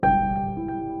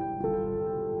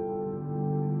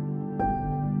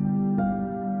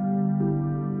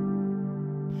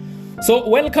So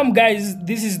welcome guys,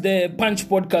 this is the Punch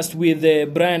podcast with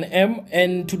Brian M,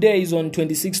 and today is on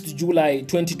 26th July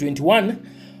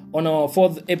 2021 on our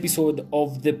fourth episode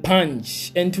of The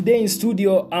Punch. And today in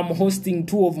studio I'm hosting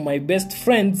two of my best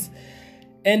friends,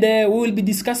 and we will be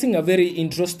discussing a very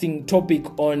interesting topic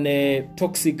on a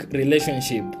toxic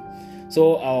relationship.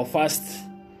 So our first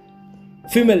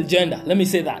female gender, let me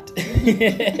say that.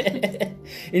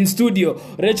 In studio,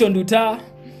 Rachel Nduta.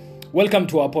 Welcome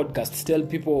to our podcast. Tell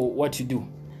people what you do.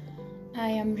 I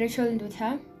am Rachel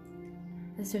Nduta,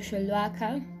 a social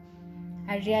worker,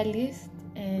 a realist,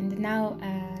 and now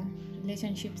a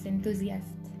relationships enthusiast.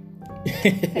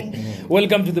 Thank you.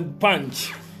 Welcome to The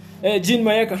Punch. Jean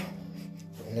Mayieka.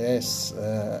 Yes,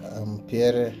 I'm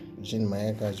Pierre Jean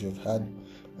Mayieka, as you've heard.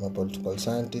 I'm a political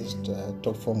scientist,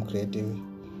 top form creative,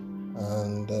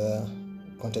 and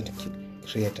content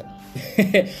creator.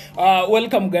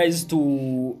 Welcome guys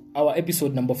to our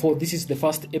episode number 4. This is the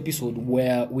first episode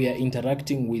where we are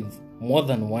interacting with more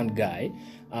than one guy.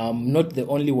 Not the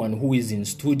only one who is in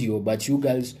studio, but you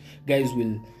guys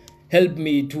will help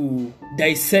me to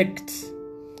dissect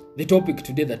the topic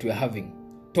today that we are having: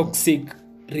 toxic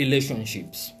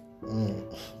relationships.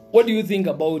 What do you think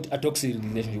about a toxic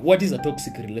relationship? What is a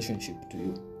toxic relationship to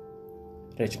you,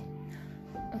 Rachel?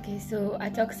 Okay, so a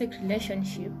toxic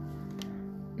relationship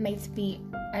might be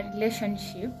a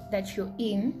relationship that you're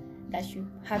in that you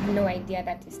have no idea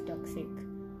that is toxic.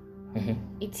 Mm-hmm.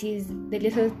 It is the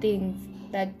little things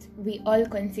that we all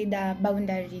consider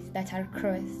boundaries that are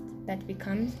crossed that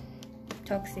becomes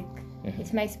toxic. Mm-hmm.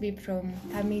 It might be from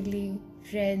family,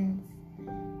 friends.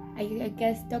 I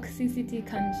guess toxicity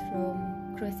comes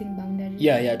from crossing boundaries.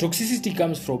 Yeah. Toxicity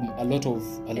comes from a lot of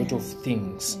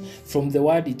things. Mm-hmm. From the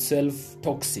word itself,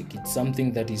 toxic. It's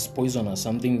something that is poisonous,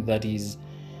 something that is,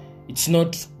 it's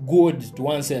not good to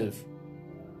oneself.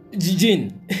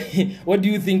 Jean, what do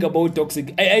you think about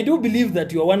toxic? I do believe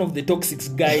that you are one of the toxic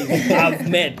guys I've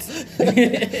met.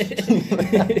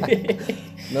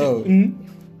 No.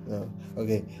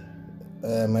 Okay.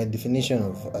 My definition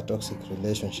of a toxic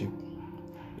relationship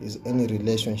is any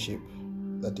relationship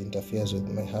that interferes with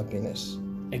my happiness.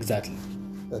 Exactly.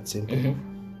 That's simple.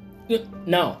 Mm-hmm.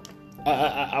 Now,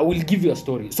 I will give you a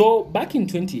story. So back in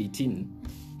 2018,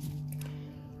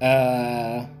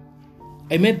 I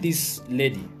met this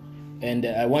lady, and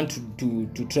I want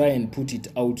to try and put it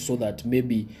out so that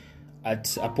maybe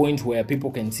at a point where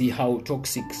people can see how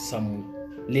toxic some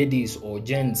ladies or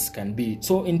gents can be.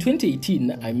 So in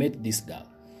 2018, I met this girl.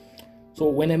 So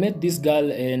when I met this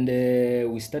girl and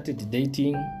we started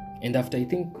dating, and after I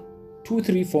think 2,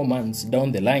 3, 4 months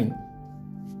down the line,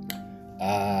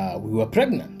 we were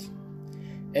pregnant.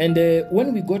 And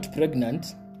when we got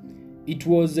pregnant, it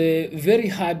was very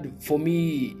hard for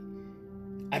me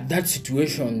at that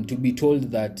situation to be told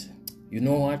that, you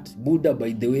know what, Buddha,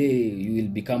 by the way, you will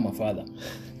become a father.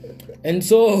 And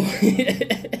so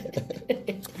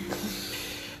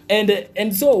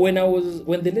and so when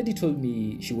the lady told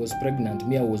me she was pregnant,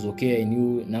 me, I was okay. I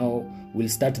knew now we'll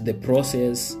start the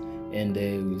process, and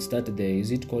we'll start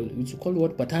it's called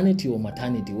what, paternity or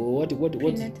maternity, or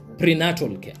what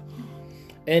prenatal care.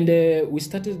 And we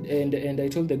started, and I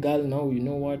told the girl, now you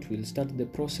know what, we'll start the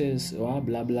process, blah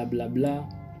blah blah blah.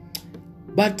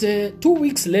 But 2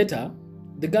 weeks later,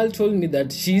 the girl told me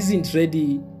that she isn't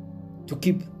ready to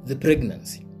keep the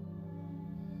pregnancy.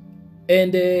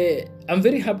 And I'm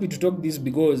very happy to talk this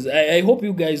because I hope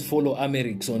you guys follow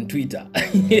Amerix on Twitter.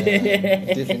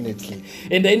 Yeah, definitely.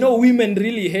 And I know women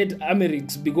really hate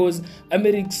Amerix because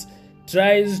Amerix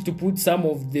tries to put some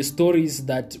of the stories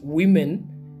that women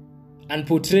and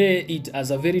portray it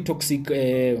as a very toxic,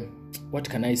 what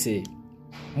can I say,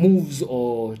 moves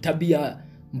or tabia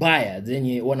mbaya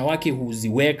zenye wanawake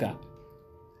huziweka.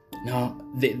 Now,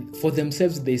 for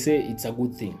themselves, they say it's a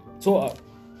good thing. So,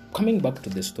 coming back to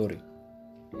the story.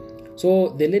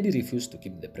 So, the lady refused to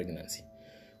keep the pregnancy.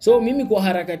 So, mimi kwa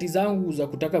harakati zangu za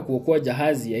kutaka kuokoa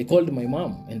jahazi, I called my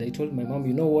mom and I told my mom,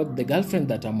 you know what, the girlfriend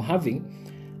that I'm having,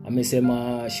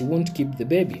 amesema she won't keep the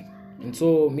baby. And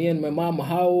so me and my mom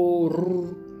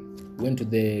went to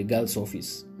the girl's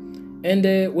office.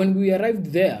 And when we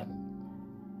arrived there,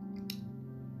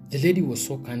 the lady was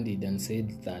so candid and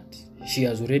said that she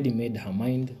has already made her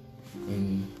mind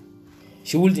and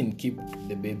she wouldn't keep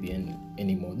the baby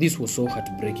anymore. This was so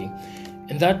heartbreaking.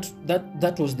 And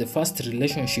that was the first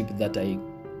relationship that I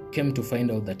came to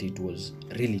find out that it was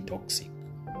really toxic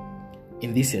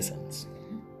in this essence.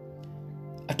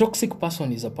 A toxic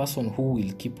person is a person who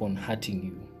will keep on hurting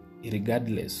you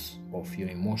regardless of your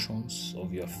emotions,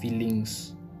 of your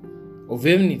feelings, of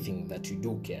anything that you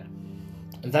do care.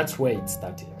 And that's where it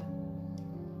started.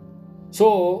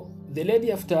 So the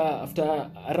lady after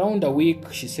around a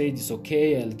week, she said it's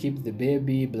okay, I'll keep the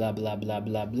baby, blah blah blah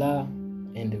blah blah,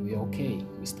 and we're okay.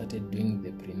 We started doing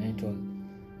the prenatal,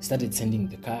 started sending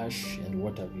the cash and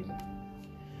what have you.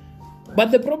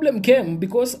 But the problem came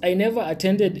because I never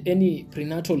attended any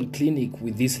prenatal clinic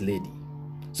with this lady.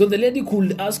 So the lady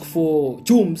could ask for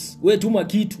chums, we tuma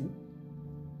kitu.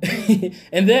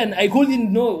 And then I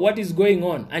couldn't know what is going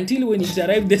on until when it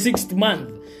arrived the 6th month.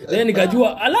 Then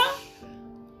nikajua, ala,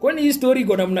 kwani hii story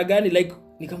iko namna gani? Like,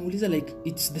 nikamuuliza like,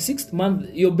 it's the 6th month,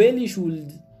 your belly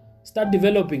should start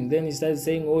developing. Then he started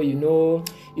saying, oh, you know,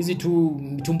 hizi tu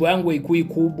tumbo yangu ikui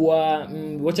kubwa,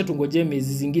 wacha tungoje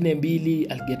miezi zingine 2,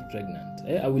 I'll get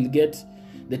pregnant. I will get,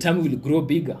 the tummy will grow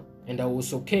bigger. And I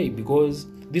was okay because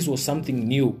this was something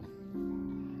new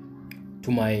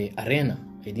to my arena.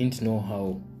 I didn't know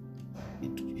how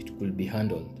it could be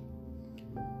handled.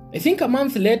 I think a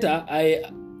month later,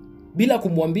 bila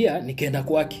kumwambia nikaenda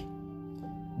kwake.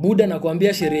 Buda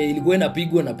nakwambia sherehe ilikuwa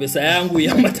inapigwa na pesa yangu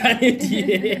ya maternity.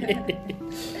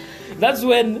 That's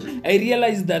when I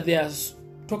realized that there are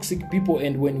toxic people,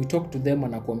 and when you talk to them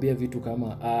anakuambia vitu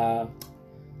kama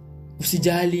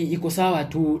usijali iko sawa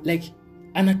tu, like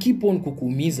ana keep on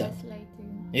kukuumiza.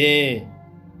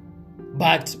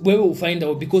 But we will find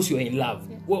out because you are in love.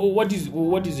 What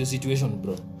is your situation,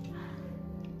 bro?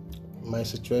 My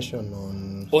situation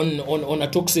on a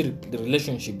toxic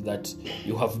relationship that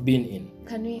you have been in.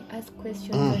 Can we ask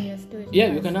questions on your story?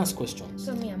 Yeah, you can ask questions.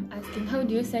 So me, I'm asking, how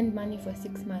do you send money for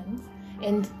 6 months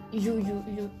and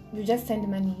you just send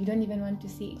money? You don't even want to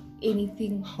see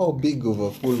anything. How big of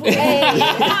a fool?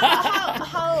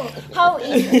 How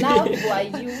in love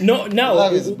were you? No, now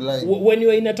love is blind. When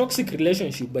you're in a toxic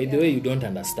relationship, by the way, you don't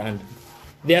understand.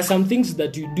 There are some things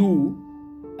that you do.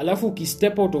 Alafu uki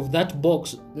step out of that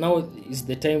box, now is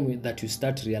the time that you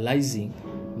start realizing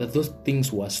that those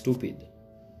things were stupid.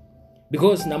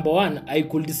 Because number one, I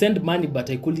could send money but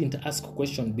I couldn't ask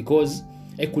questions because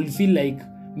I could feel like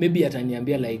maybe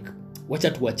ataniambia like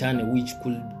wacha tuachane, which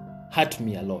could hurt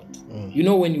me a lot. You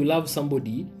know, when you love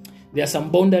somebody, there are some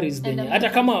boundaries then. Hata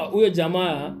kama huyo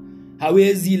jamaa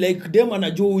hawezi, like dem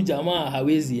anajua huyo jamaa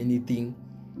hawezi anything,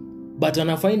 but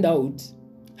ana find out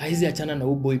haizi achana na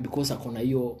huyo boy because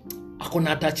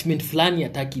akona attachment fulani,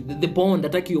 ataki the bond,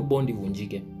 ataki your bond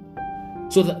ivunjike.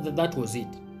 So that was it.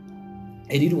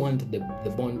 I didn't want the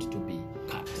bond to be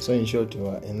cut. So in short, you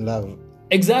are in love.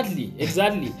 Exactly.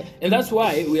 And that's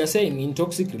why we are saying in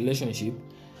toxic relationship,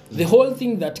 the whole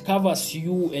thing that covers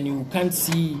you and you can't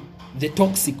see the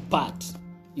toxic part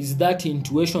is that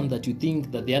intuition that you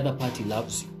think that the other party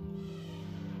loves you.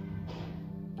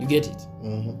 You get it?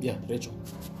 Mm-hmm. Yeah, Rachel.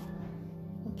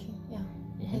 Okay, yeah.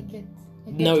 I get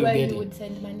Now you where get you it. would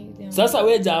send money there. Sasa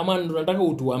we jaman unataka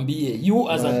utuambie, you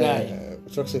as a guy.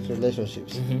 Toxic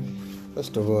relationships.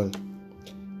 First of all,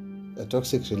 a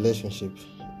toxic relationship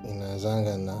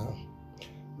inazanga na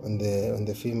on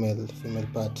the female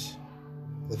part,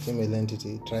 the female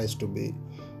entity tries to be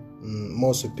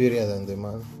more superior than the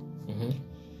man.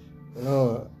 You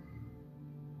know,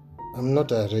 I'm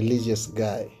not a religious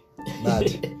guy, but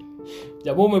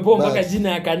Jabo umepoa mpaka jina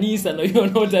ya kanisa na you're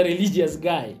not a religious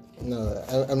guy. No,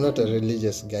 I'm not a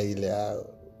religious guy ile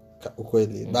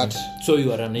ukweli, but so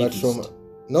you are an atheist.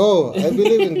 No, I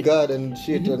believe in God and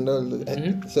shit and all.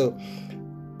 So,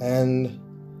 and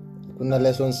kuna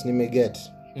lessons nime get.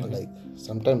 Like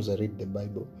sometimes I read the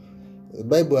Bible. The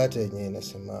Bible hata yenyewe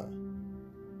inasema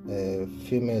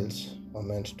females are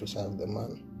meant to serve the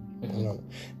man.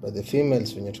 But the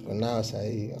females wenye tuko nao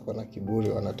sahi wako na kiburi,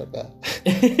 wanataka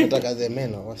the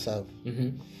men wa serve.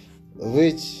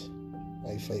 Which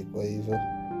haifai kwa hivyo.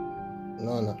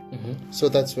 No. So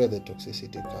that's where the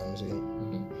toxicity comes in.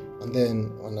 And then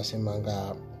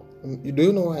wanasemanga, do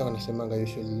you know why wanasemanga you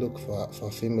should look for a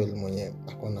female mwenye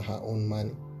akona her own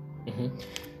money?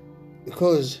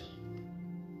 Because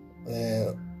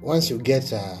once you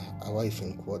get a wife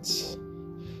in quotes,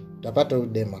 tapata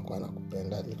udema kwa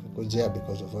nakupenda kukujia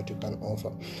because of what you can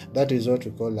offer. That is what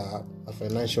we call a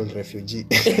financial refugee.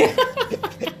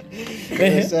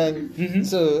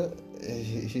 So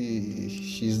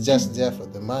she's just there for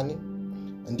the money,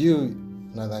 and you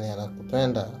nadhani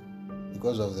anakupenda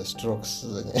because of the strokes.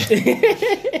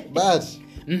 But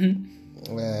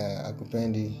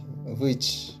akupendi,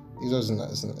 which hizo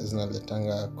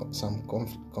zinaletanga some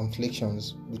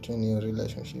conflictions between your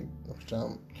relationship.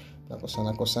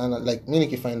 Nakosana like mimi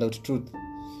nikifind out truth,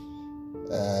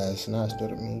 sina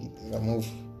story mingi, I move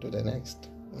to the next.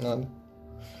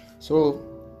 So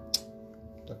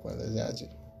takuelezaje,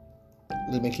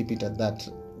 let me keep it at that.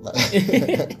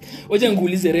 Wacha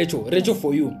nguulize Rachel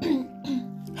for you,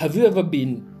 have you ever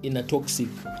been in a toxic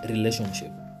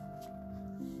relationship?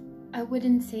 I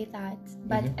wouldn't say that,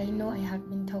 but I know I have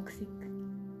been toxic.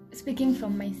 Speaking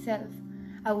from myself,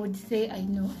 I would say I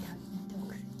know I have been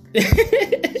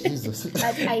toxic. Jesus. But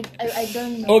I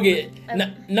don't know. Okay,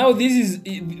 now this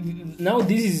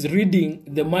is reading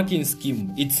the marking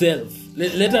scheme itself.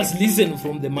 Let us listen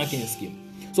from the marking scheme.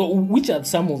 So which are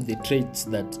some of the traits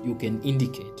that you can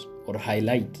indicate or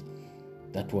highlight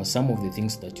that were some of the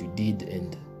things that you did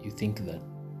and you think that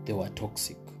they were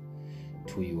toxic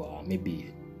to your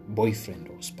maybe boyfriend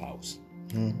or spouse?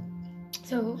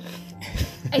 So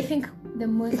I think the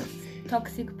most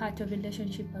toxic part of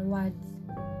relationship are words.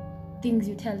 Things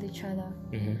you tell each other.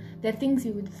 The things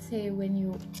you would say when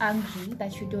you're angry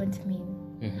that you don't mean.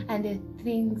 And the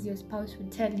things your spouse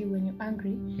would tell you when you're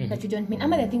angry that you don't mean.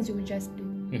 And the things you would just do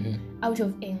out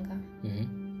of anger.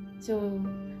 So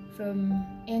from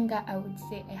anger, I would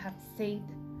say I have said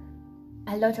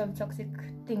a lot of toxic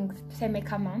things. Seme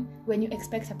kama when you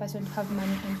expect a person to have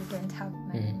money and you don't have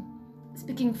money.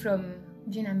 Speaking from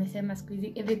Gina amesema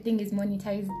squeezy, everything is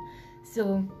monetized.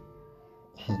 So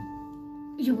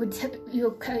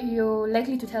you're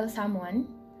likely to tell someone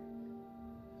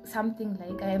something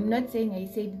like, I am not saying I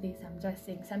said this, I'm just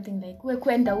saying something like, we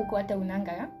kwenda huko hata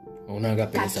unanga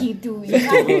pesa. Kakitu.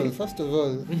 First of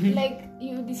all, like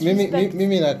you disrespect.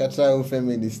 mimi nakataa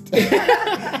feminist.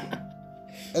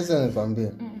 Sasa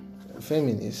nikwambia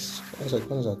feminist,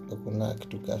 kwanza kuna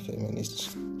kitu ka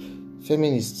feminist.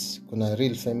 Feminists, kuna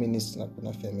real feminists na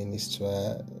kuna feminists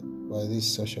wa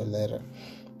this social era.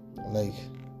 Like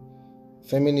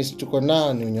feminists tuko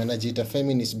nao ni wanajiita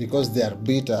feminists because they are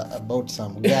bitter about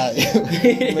some guy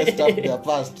messed up their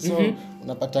past. So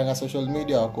unapatanga social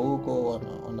media wako huko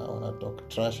wana talk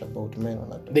trash about men,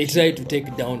 they try to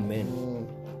take down men,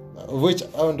 which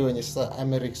I do when you say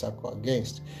Americans are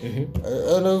against,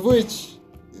 and of which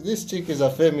this chick is a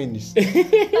feminist.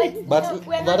 but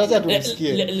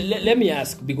let me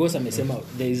ask, because amesema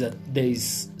there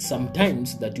is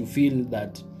sometimes that you feel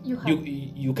that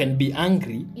you can be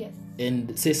angry, yes,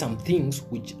 and say some things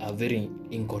which are very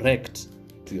incorrect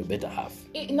to your better half.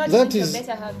 Not that even your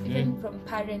better half, even from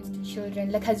parents to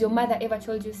children. Like, has your mother ever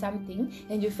told you something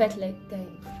and you felt like,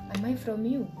 am I from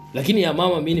you? Lakini ya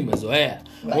mama mimi nimezoea.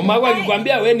 Mama wako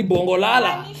akikwambia wewe ni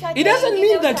bongolala, it doesn't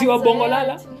mean that you are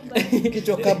bongolala.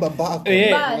 Kichwa kama babako.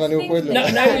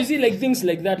 Now you see like things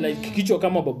like that, like kichwa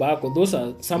kama babako, those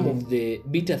are some of the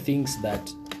bitter things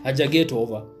that haja get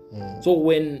over. So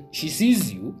when she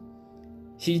sees you,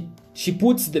 she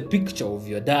puts the picture of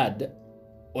your dad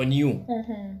on you.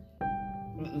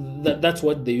 That's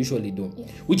what they usually do,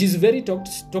 which is very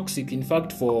toxic, in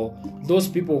fact, for those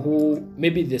people who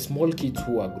maybe the small kids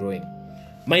who are growing.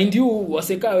 Mind you,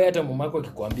 wasekawe hata mamako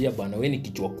akikwambia bwana wewe ni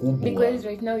kichwa kubwa, because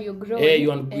right now you're grown.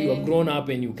 You are grown up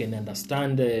and you can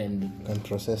understand and can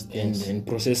process things. And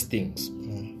process things.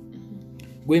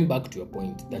 Going back to your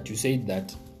point that you said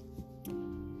that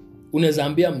unaweza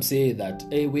ambia msee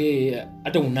that we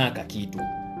hata unaka kitu,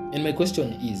 and my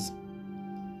question is,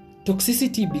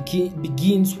 toxicity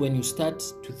begins when you start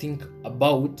to think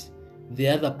about the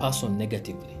other person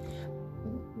negatively.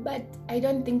 But I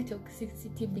don't think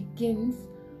toxicity begins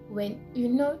when,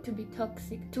 to be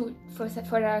toxic,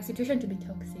 for a situation to be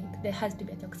toxic, there has to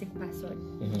be a toxic person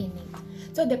in it.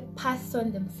 So the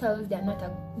person themselves, they're not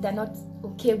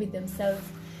okay with themselves.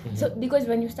 So because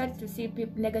when you start to see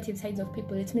negative sides of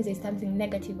people, it means there's something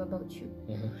negative about you.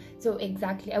 So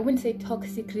exactly, I wouldn't say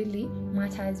toxic really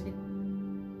matters with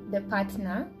the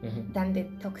partner than the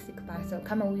toxic person.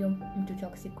 Kama huyo mtu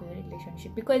toxic kwa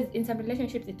relationship, because in some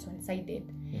relationships it's one-sided.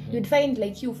 You'd find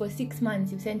like you for 6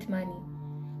 months you sent money,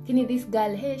 kini this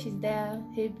girl, hey, she's there,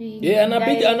 happy,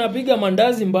 anapiga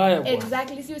mandazi mbaya.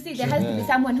 Exactly. So you see, there has to be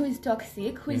someone who is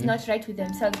toxic, who is not right with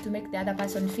themselves, to make the other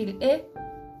person feel,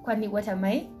 kwani what am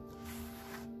I?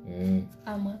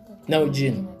 Now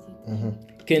Jean,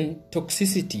 can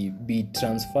toxicity be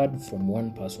transferred from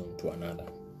one person to another?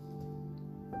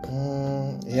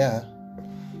 Yeah.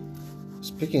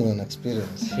 Speaking on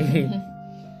experience,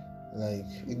 like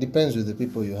it depends with the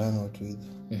people you hang out with.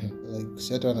 Like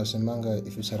Seto anasemanga,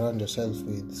 if you surround yourself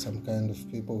with some kind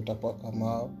of people utakuwa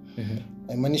kama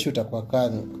haimaanishi utakuwa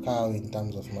kao in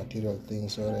terms of material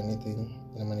things or anything.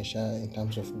 Inamaanisha in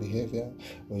terms of behavior,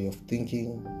 way of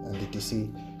thinking, and etc.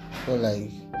 So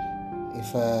like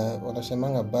if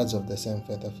wanasemanga birds of the same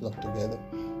feather flock together.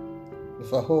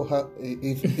 If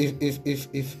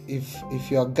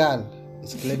your girl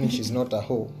is claiming she's not a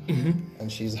hoe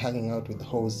and she's hanging out with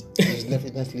hoes, she's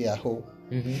definitely a hoe.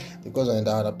 Because I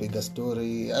wanapiga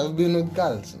story. I've been with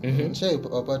girls.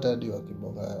 Wapata hadi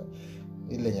wakibonga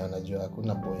ile nyana najua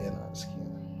hakuna boy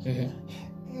anasikia.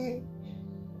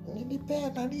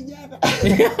 Nilipenda ni jana.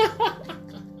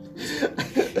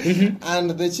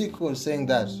 And the chick was saying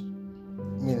that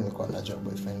mi nilikuwa najua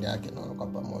boyfriend yake na walikuwa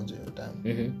pamoja hiyo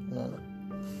time. No.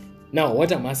 Now,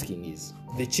 what I'm asking is,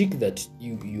 the chick that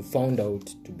you found out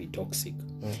to be toxic,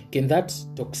 can that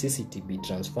toxicity be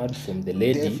transferred from the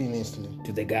lady Definitely.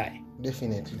 to the guy?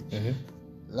 Definitely.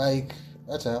 Like,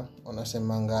 hata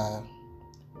unasemanga,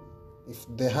 if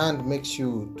the hand makes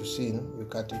you to sin, you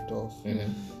cut it off.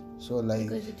 So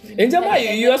like, And Jama,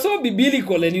 you are so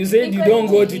biblical and you said you don't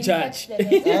go to church.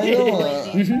 I know.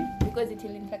 Because it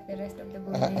will infect the rest of the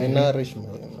body. I nourish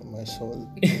my soul.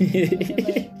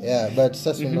 Yeah, but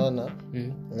sasa unaona,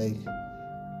 like,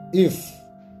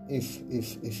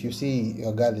 if you see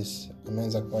your girl is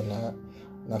ameanza kuwa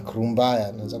na crew mbaya,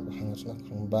 anaanza kuhanga na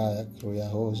crew mbaya, crew ya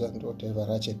hoes and whatever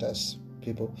ratchet as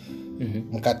people,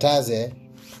 mkataze.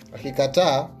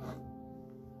 Akikataa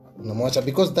unamwacha,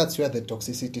 because that's where the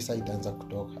toxicity side itaanza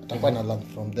kutoka. Atakuwa na learn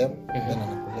from them, then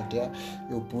anakuletea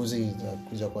upuzi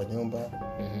kuja kwa nyumba.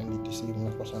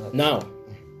 Now,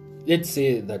 let's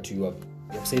say that you have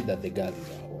said that the girl is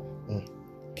a hoe.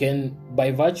 Can,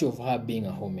 by virtue of her being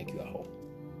a hoe, make you a hoe?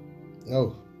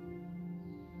 No.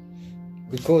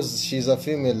 Because she's a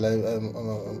female,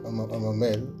 I'm a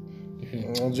male.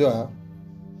 Unajua,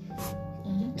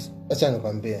 acha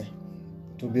nikwambie,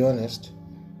 to be honest,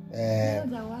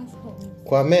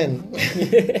 kwa men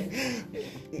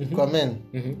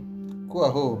kuwa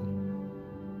hoe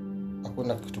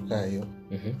hakuna kitu kaa hiyo.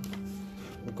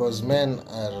 Because men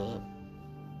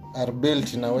are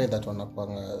built in a way that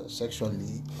wanakuanga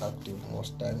sexually active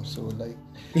most times, so like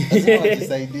lazima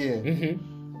wajisaidie.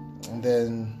 And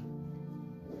then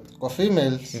kwa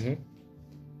females,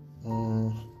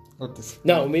 what is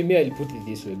now maybe I'll put it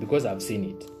this way, because I've seen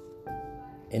it,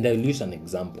 and I'll use an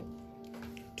example.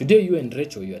 Today you and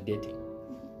Rachel, you are dating.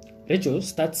 Rachel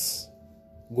starts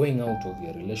going out of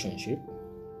your relationship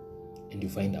and you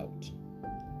find out.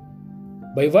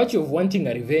 By virtue of wanting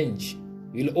a revenge,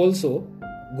 you'll also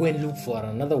go and look for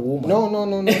another woman. No.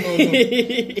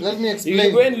 Let me explain.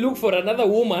 You'll go and look for another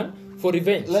woman for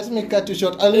revenge. Let me cut you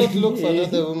short. I'll not look for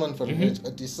another woman for revenge.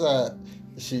 It is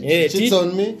she cheats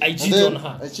on me. I cheat on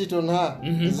her. I cheat on her.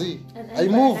 See, I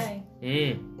move.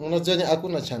 Unajua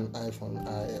hakuna chan iPhone.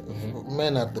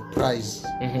 Men are the prize.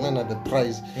 Men are the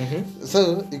prize.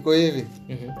 So iko hivi.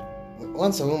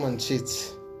 Once a woman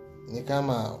cheats, ni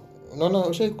kama unaona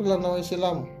ushaikula na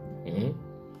Waislamu.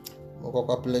 Uko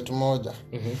kwa plate moja.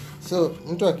 So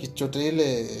mtu akichota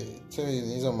ile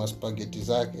hizo maspaghetti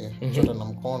zake, chota na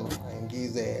mkono,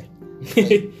 aingize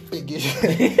pigisha.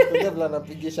 Kabla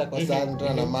anapigisha kwa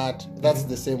sandra na mat. That's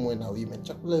the same way na women.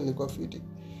 Chakula ilikuwa fiti.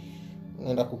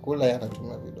 Naenda kukula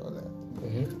yanatumia vidole.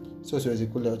 So siwezi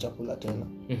kula chakula tena.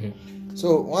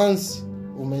 So once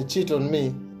umecheat on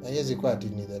me, haiwezi kuwa ati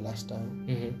ni the last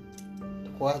time.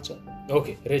 Kuacha.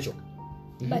 Okay, Rachel.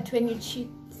 But when you cheat,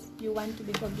 you want to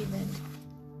be forgiven.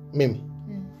 Mimi.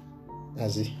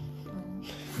 Azi.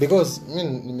 Because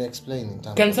me explain in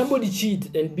terms. Can somebody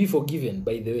cheat and be forgiven,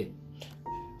 by the way?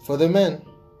 For the men,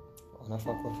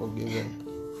 wanafaa kuwa forgiven.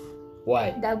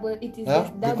 Why? It is Huh?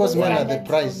 double Because men are the standard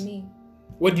prize. for me.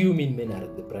 What do you mean men are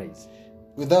the prize?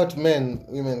 Without men,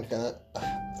 women cannot.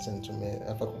 Listen to me,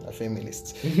 hapa kuna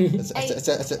feminists.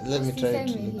 Let me try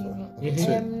to look.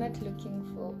 I am not looking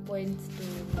for points to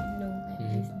know my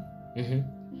business.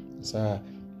 So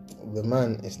the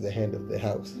man is the head of the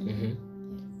house.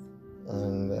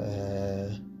 And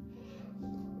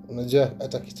unajua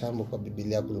hata kitambo kwa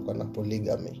Biblia kulikuwa na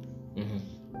polygamy.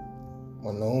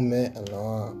 Mwanaume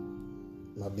anaoa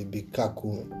mabibi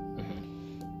 10.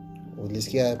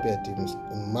 Ulisikia hapa ati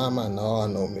mama anaoa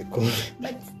wanaume 10.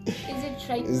 But is it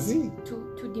right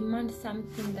to demand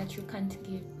something that you can't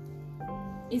give?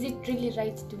 Is it really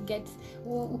right to get?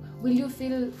 Will you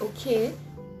feel okay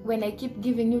when I keep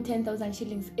giving you 10,000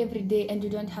 shillings every day and you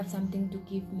don't have something to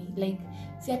give me? Like,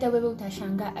 si hata wewe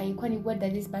utashanga, kwani what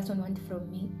does this person want from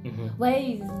me? Why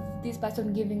is this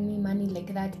person giving me money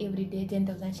like that every day,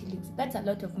 10,000 shillings? That's a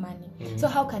lot of money. So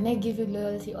how can I give you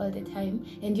loyalty all the time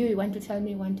and you want to tell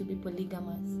me you want to be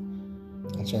polygamous?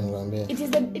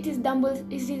 It is double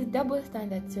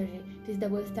standard. Sorry, it is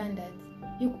double standard.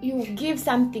 You give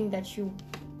something that you.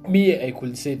 Me, I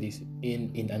could say this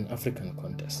in an African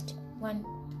context. One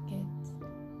get.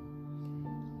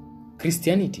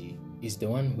 Christianity is the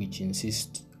one which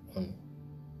insists on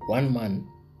one man,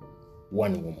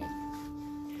 one woman.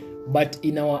 But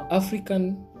in our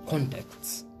African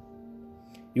contexts,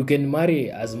 you can marry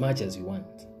as much as you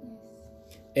want.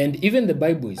 And even the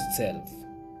Bible itself,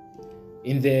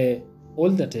 in the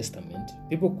Older Testament,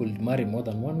 people could marry more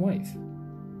than one wife.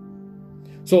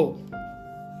 So,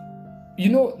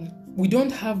 we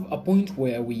don't have a point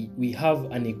where we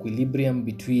have an equilibrium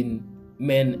between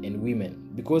men and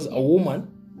women, because a woman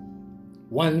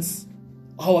wants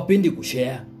hawapendi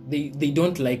kushare. They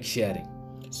don't like sharing.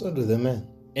 So do the men.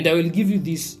 And I will give you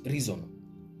this reason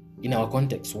in our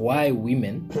context why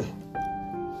women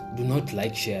do not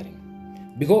like sharing.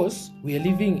 Because we are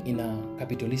living in a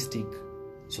capitalistic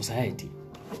society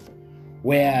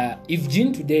where if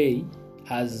Jean today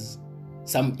has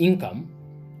some income,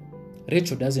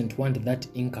 Rachel doesn't want that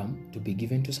income to be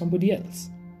given to somebody else.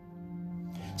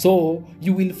 So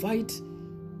you will fight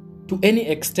to any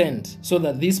extent so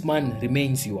that this man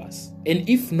remains yours. And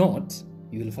if not,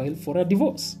 you will file for a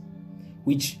divorce,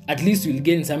 which at least you will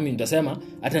gain something. Nitasema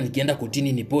hata nikienda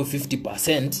kotini nipewe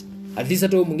 50%, at least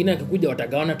hata mwingine akikuja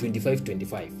watagawana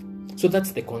 25-25. So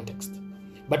that's the context.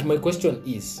 But my question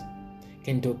is,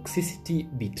 can toxicity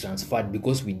be transferred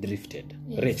because we drifted?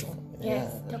 Yes. Rachel?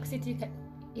 Yes, toxicity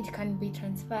it can be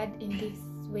transferred in this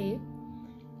way.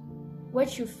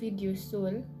 What you feed your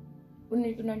soul,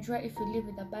 unajua, if you live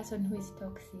with a person who is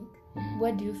toxic,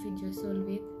 what do you feed your soul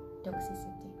with?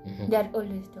 Toxicity. They are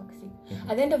always toxic.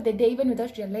 At the end of the day, even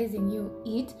without realizing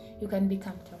you can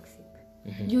become toxic.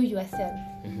 You yourself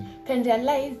can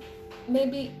realize,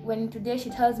 maybe when today she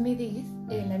tells me this,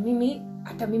 na mimi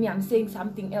I'm saying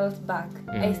something else back.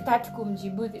 I start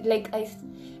kumjibu, like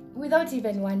without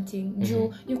even wanting.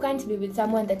 You can't be with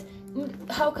someone that,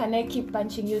 how can I keep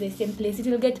punching you the same place? It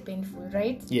will get painful,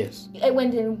 right? Yes.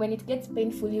 When it gets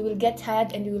painful, you will get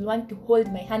tired and you will want to hold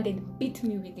my hand and beat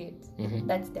me with it.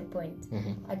 That's the point.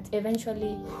 And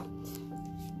eventually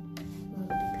we'll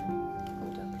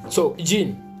become toxic. So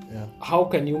Jean, Yeah. how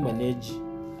can you manage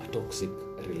a toxic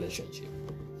relationship?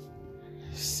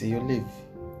 See you live.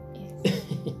 Yes.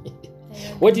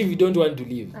 What if you don't want to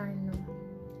leave? I know.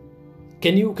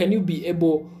 Can you be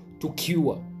able to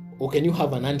cure, or can you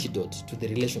have an antidote to the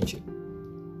relationship?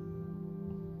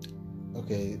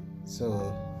 Okay,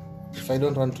 so if I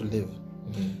don't want to live,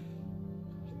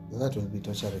 that will be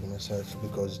torturing myself,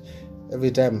 because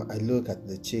every time I look at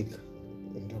the chick,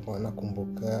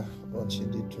 nakumbuka what she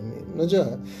did to me.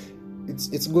 Unajua,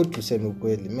 it's good to say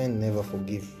ukweli. Men never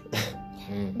forgive.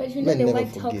 But you know, the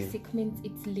word toxic means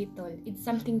it's lethal. It's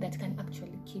something that can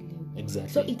actually kill you.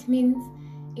 Exactly. So it means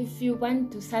if you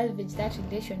want to salvage that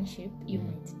relationship, you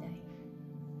might die.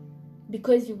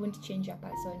 Because you won't change a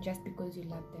person just because you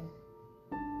love them.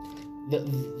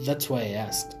 That's why I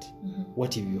asked,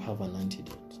 what if you have an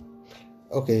antidote?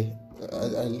 Okay,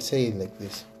 I'll say it like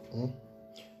this.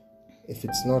 If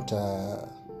it's not a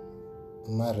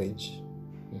marriage,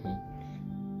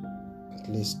 at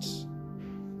least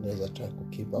there's a try to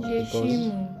keep up,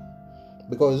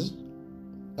 because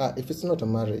if it's not a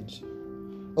marriage,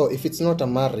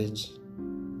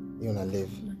 you're gonna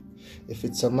live. If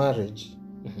it's a marriage,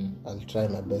 I'll try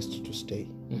my best to stay.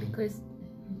 Because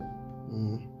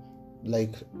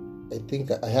like, I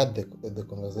think I had the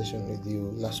conversation with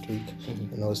you last week,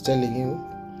 and I was telling you,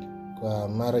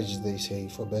 marriage, they say,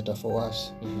 for better, for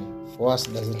worse. For worse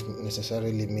doesn't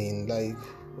necessarily mean like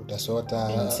utasota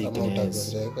ama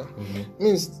utagonjeka.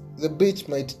 Means the bitch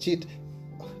might cheat.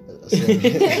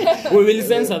 We will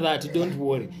censor that, don't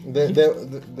worry.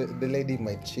 The lady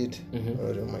might cheat,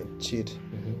 or you might cheat.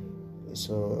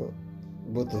 So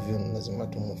both of you lazima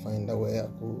find a way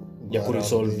to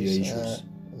resolve your issues,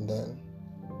 and then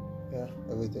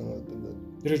everything will be good.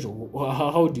 Rachel,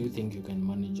 how do you think you can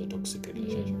manage a toxic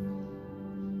relationship?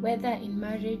 whether in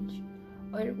marriage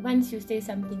or once you say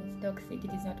something is toxic,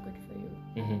 it is not good for you.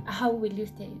 How will you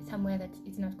stay somewhere that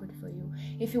is not good for you?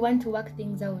 If you want to work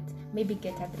things out, maybe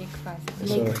get a break first.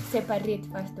 Like separate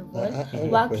first of all.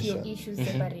 Work your issues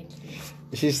separately.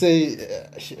 She says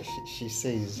she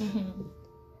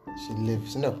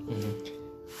lives. No.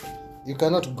 You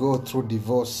cannot go through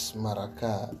divorce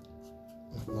maraka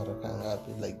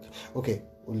ngapi, like okay,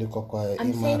 ulikuwa kwa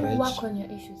I'm saying marriage, work on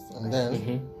your issues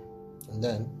separately. and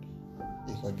then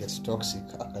if I get toxic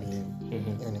I can leave.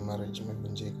 Hiyo ni marriage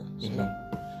imevunjika. So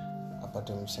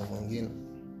apate msemo mwingine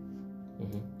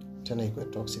tena iko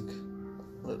toxic,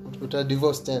 uta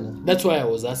divorce tena. That's why I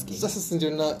was asking, Sasa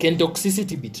ndio na can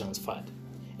toxicity be transferred?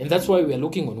 And that's why we are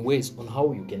looking on ways on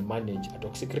how you can manage a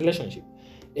toxic relationship.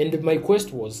 And my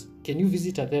quest was, can you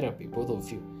visit a therapy, both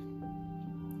of you?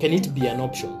 Can it be an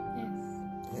option?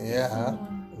 yeah,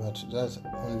 but that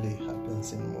only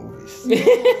happens in movies.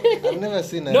 I've never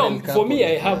seen a No, real for couple me,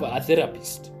 I like have that. a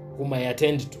therapist whom I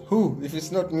attend to. Who? If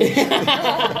it's not me.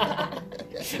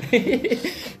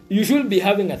 You should be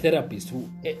having a therapist who,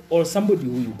 or somebody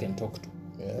who you can talk to.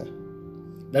 Yeah.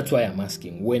 That's why I'm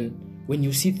asking. When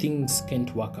you see things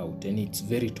can't work out and it's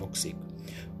very toxic,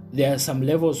 there are some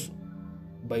levels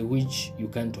by which you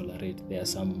can't tolerate. There are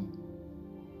some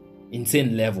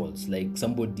insane levels, like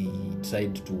somebody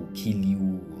tried to kill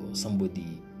you, or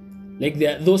somebody, like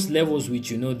there are those levels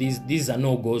which these are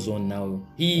no goes on now.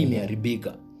 He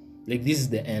imeharibika, like this is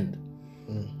the end.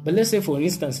 But let's say for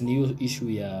instance new issue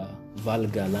ya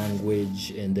vulgar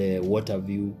language and what have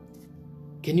you,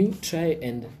 can you try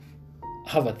and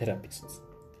have a therapist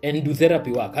and do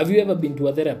therapy work? Have you ever been to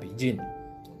a therapy, Jean?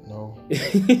 No.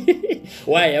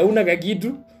 Why? Hauna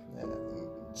kakitu?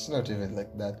 It's not even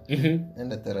like that.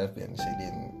 And the therapy and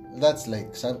saying that's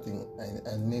like something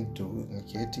I need to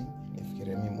niketi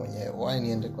nifikire mimi mwenyewe. Why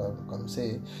niende kwa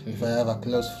msee? If I have a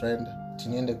close friend,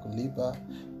 tiniende kulipa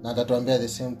na atatuambia the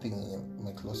same thing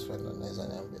my close friend anaweza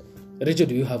niambia. Rachel,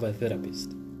 do you have a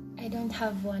therapist? I don't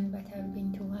have one, but I've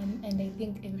been to one, and I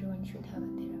think everyone should have a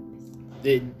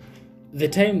therapist. The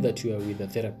time that you are with a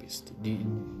therapist,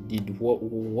 did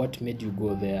what made you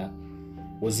go there?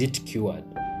 Was it cured?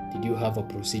 Did you have a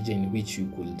procedure in which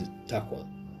you could tackle?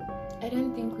 I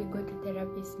don't think we go to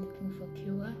therapists looking for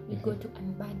cure. We go to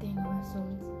unburden our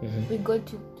souls. We go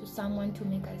to someone to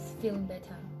make us feel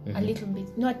better a little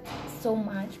bit, not so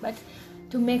much, but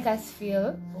to make us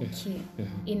feel okay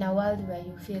in a world where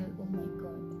you feel, oh my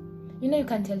God. You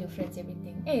can't tell your friends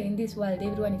everything. Hey, in this world,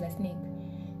 everyone is a snake.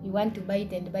 You want to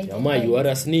bite and bite. Yama, you are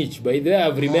a snitch. By the way,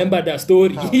 I've remembered a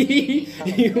story.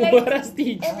 You are a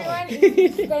snitch. Everyone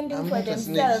is standing for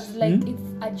themselves like it's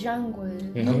a jungle.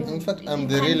 In fact, I'm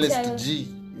the realest G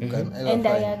you can ever And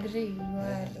find. I agree. You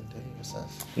are.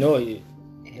 No,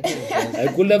 I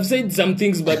could have said some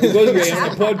things, but because we're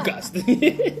on a podcast.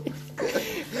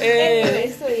 Anyway,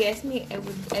 so yes,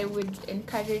 I would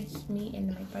encourage me and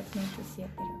my partner to see a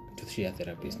therapist. To see a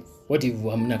therapist. Yes. What if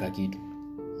hamna kakitu?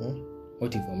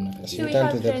 What if hamna kakitu?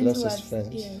 Return to the closest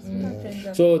friends.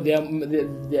 Yes, So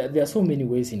there are so many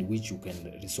ways in which you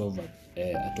can resolve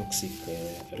a toxic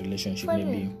relationship. For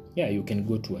Maybe you can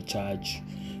go to a church,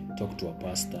 talk to a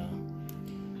pastor.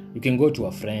 You can go to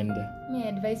a friend. May I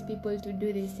advise people to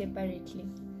do this separately.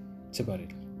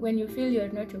 Separately. When you feel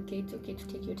you're not okay, it's okay to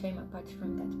take your time apart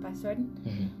from that person.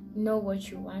 Know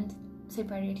what you want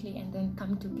separately and then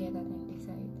come together and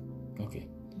decide. Okay.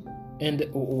 And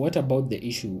what about the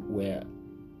issue where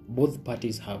both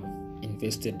parties have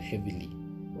invested heavily,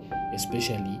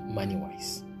 especially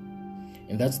money-wise?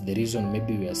 And that's the reason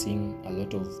maybe we are seeing a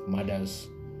lot of murders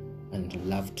and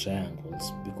love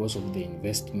triangles, because of the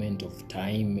investment of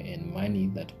time and money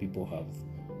that people have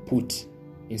put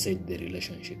inside the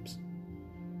relationships.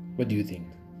 What do you think?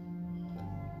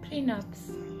 Prenups.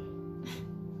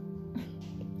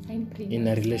 In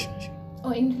a relationship.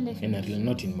 Oh, in relationship.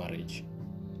 Not in marriage.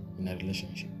 In a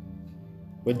relationship.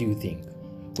 What do you think?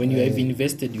 When you have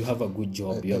invested, you have a good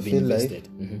job, you have invested.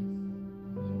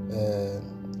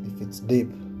 If it's deep,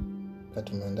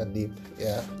 katumeenda deep,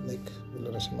 like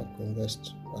unasema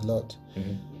kuinvest a lot.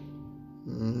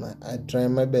 I try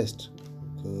my best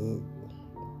to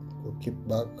keep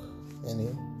back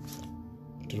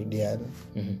turudiane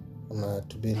ama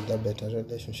to build a better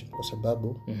relationship kwa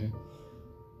sababu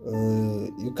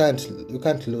you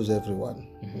can't lose everyone.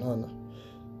 No.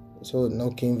 So now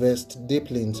ukiinvest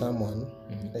deeply in someone,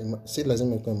 si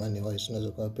lazima ikuwe money wise,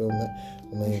 unaweza kuwa pia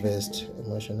umeinvest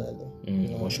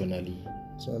emotionally.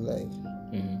 So like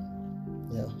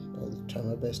I'll try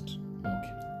my best.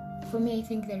 Okay. For me, I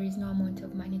think there is no amount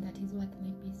of money that is worth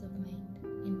my peace of mind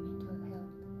and mental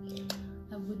health.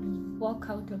 I would walk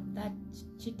out of that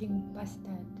cheating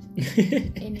bastard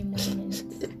any moment.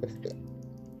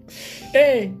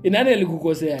 Hey, inani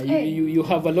alikukosea? You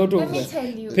have a lot of Let me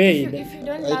tell you, pain. If you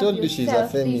don't I love told you she's a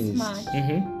yourself this feminist. much,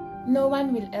 no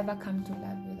one will ever come to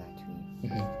love you that way.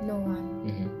 No one.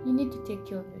 You need to take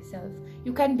care of yourself.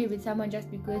 You can't be with someone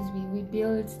just because we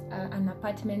built an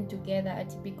apartment together.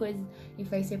 Because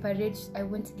if I separate, I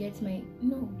won't get my...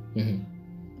 No.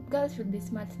 Girls should be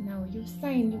smart now. You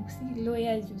see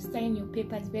lawyers, you sign your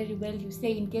papers very well. You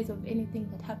say in case of anything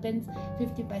that happens,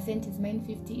 50% is mine,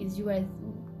 50% is yours.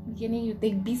 You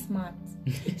think be smart.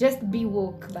 Just be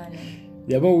woke, bana.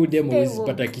 Jamaa udemo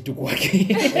usipata kitu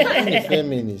kwake.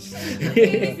 Feminist.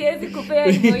 Mimi siwezi kupea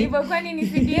hivyo kwani ni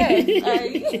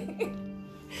CDS.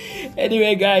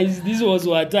 Anyway, guys, this was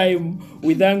our time.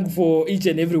 We thank for each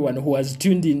and everyone who has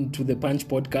tuned in to the Punch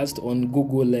Podcast on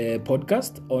Google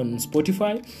Podcast, on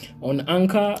Spotify, on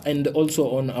Anchor, and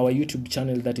also on our YouTube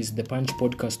channel, that is the Punch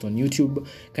Podcast on YouTube.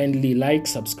 Kindly like,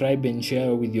 subscribe, and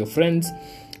share with your friends.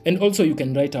 And also you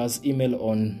can write us email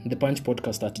on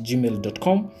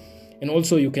thepunchpodcast@gmail.com. And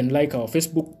also you can like our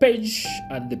Facebook page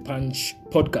at The Punch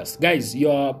Podcast. Guys,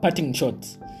 your parting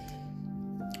shots.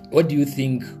 What do you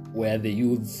think where the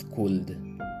youth could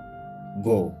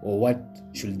go, or what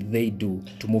should they do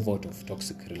to move out of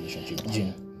toxic relationship?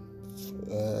 Jean?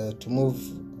 To move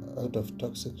out of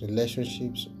toxic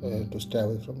relationships, to stay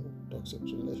away from toxic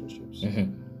relationships.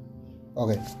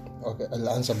 Okay, I'll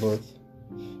answer both.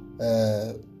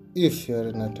 If you're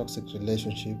in a toxic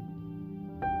relationship,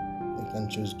 you can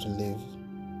choose to leave.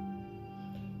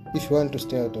 If you want to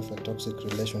stay out of a toxic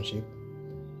relationship,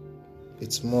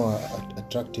 it's more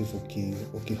attractive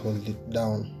uki hold it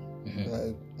down.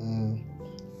 Like,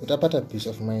 utapata peace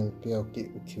of mind pia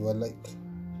ukiwa like,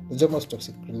 most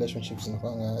toxic relationships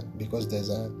inafanga because there's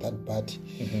a third party.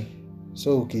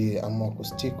 So ukiamua ku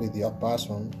stick with your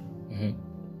person,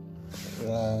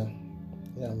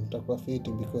 mtakuwa fit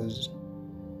because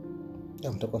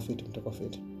mtakuwa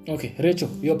fit. Okay, Rachel,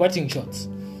 your parting shots.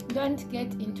 Don't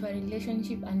get into a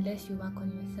relationship unless you work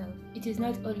on yourself. It is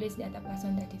not always the other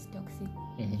person that is toxic.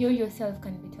 You yourself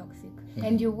can be toxic,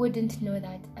 and you wouldn't know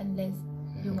that unless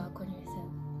you work on yourself.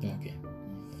 Okay.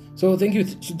 So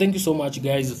thank you so much,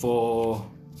 guys, for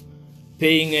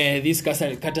paying this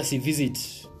courtesy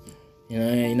visit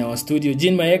in our studio.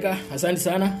 Jean Mayieka, asante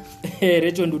sana.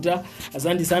 Rachel Nduta,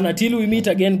 asante sana. Till we meet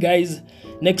again, guys,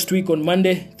 next week on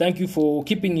Monday. Thank you for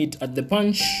keeping it at the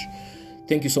punch.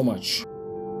 Thank you so much.